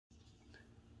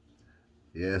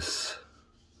Yes,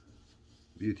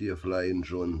 beauty of flying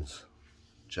drones,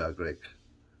 Jagrek.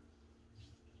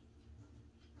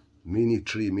 Mini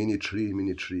tree, mini tree,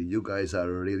 mini tree. You guys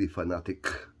are really fanatic.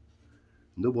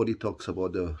 Nobody talks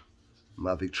about the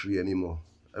Mavic tree anymore.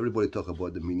 Everybody talk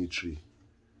about the mini tree.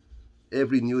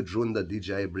 Every new drone that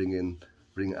DJI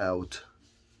bring out,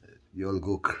 you all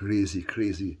go crazy,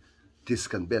 crazy. This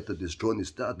can better, this drone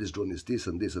is that, this drone is this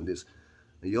and this and this.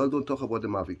 And you all don't talk about the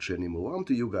Mavic tree anymore. What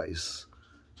to you guys?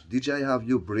 DJI have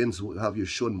you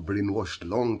shown brainwashed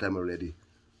long time already.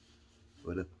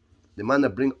 But the man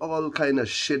that bring all kind of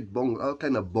shit, all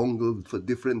kind of bungle for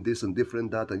different this and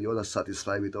different that, and you all are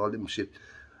satisfied with all them shit.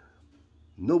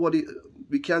 Nobody,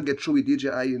 we can't get through with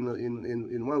DJI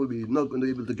in one way. We're not going to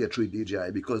be able to get through with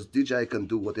DJI because DJI can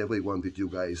do whatever he wants with you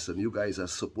guys, and you guys are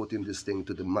supporting this thing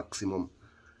to the maximum.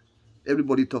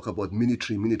 Everybody talk about mini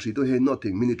tree, don't hear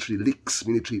nothing. Mini tree leaks,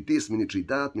 mini tree this, mini tree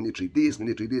that, mini tree this,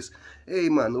 mini tree this. Hey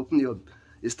man, open your,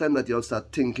 it's time that y'all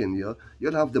start thinking,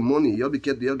 you'll have the money, you'll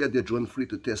get the drone free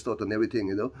to test out and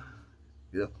everything,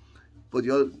 But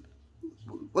y'all,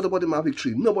 what about the Mavic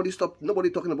tree? Nobody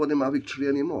talking about the Mavic tree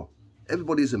anymore.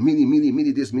 Everybody is a mini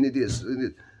this, mini this.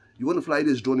 You want to fly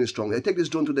this drone is strong. I take this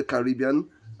drone to the Caribbean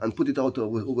and put it out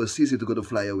overseas, it's going to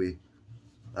fly away.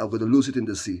 I'm going to lose it in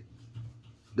the sea.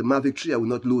 The Mavic tree, I will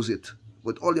not lose it.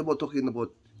 But all you're talking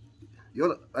about,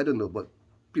 y'all, I don't know, but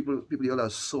people, y'all are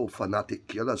so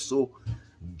fanatic. Y'all are so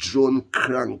drone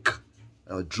crank,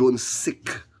 drone sick.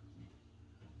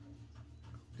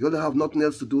 Y'all have nothing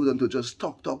else to do than to just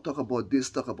talk about this,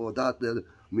 talk about that,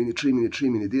 mini tree, mini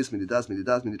this, mini that,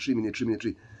 mini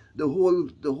tree. The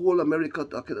whole America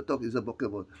talk is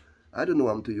about, I don't know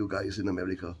what to you guys in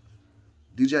America.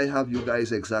 DJI have you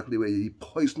guys exactly where he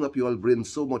poison up your brain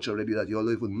so much already that you all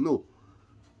don't even know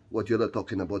what you're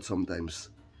talking about sometimes.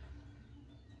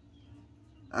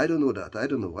 I don't know that. I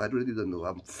don't know. I really don't know.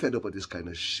 I'm fed up with this kind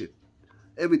of shit.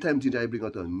 Every time DJI bring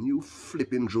out a new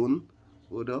flipping drone,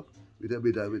 you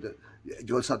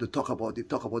all start to talk about it.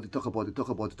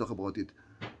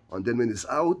 And then when it's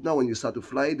out, now when you start to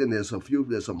fly, then there's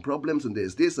some problems, and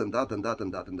there's this and that and that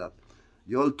and that and that.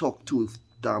 You all talk too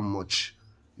damn much.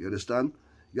 You understand?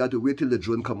 You have to wait till the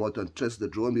drone come out and test the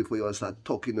drone before you all start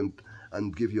talking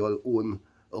and give your own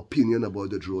opinion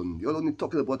about the drone. You're only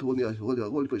talking about whole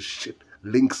heap of shit.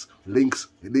 Links,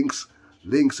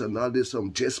 and all this,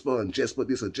 some Jesper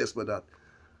this and Jesper that.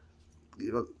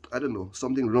 I don't know,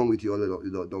 something wrong with you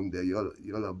all down there. You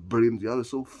all are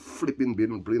so flipping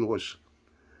brainwashed.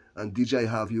 And DJI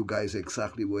have you guys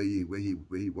exactly where he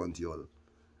wants you all.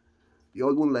 You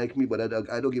all won't like me, but I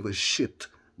don't give a shit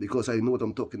because I know what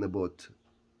I'm talking about.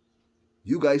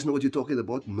 You guys know what you're talking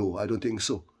about? No, I don't think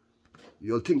so.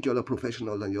 You all think you're a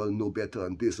professional and you all know better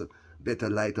and this, better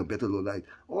light and better low light.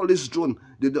 All this drone,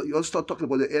 you all start talking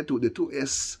about the Air 2, the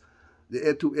 2S. The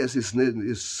Air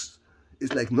 2S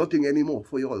is like nothing anymore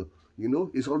for you all.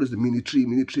 It's always the mini tree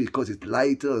because it's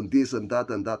lighter and this and that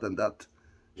and that and that.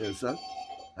 You understand?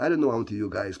 I don't know how to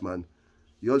you guys, man.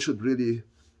 You all should really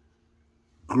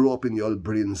grow up in your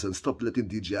brains and stop letting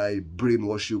DJI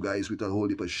brainwash you guys with a whole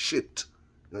heap of shit.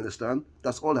 You understand?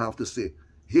 That's all I have to say.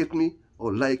 Hate me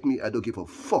or like me, I don't give a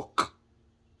fuck.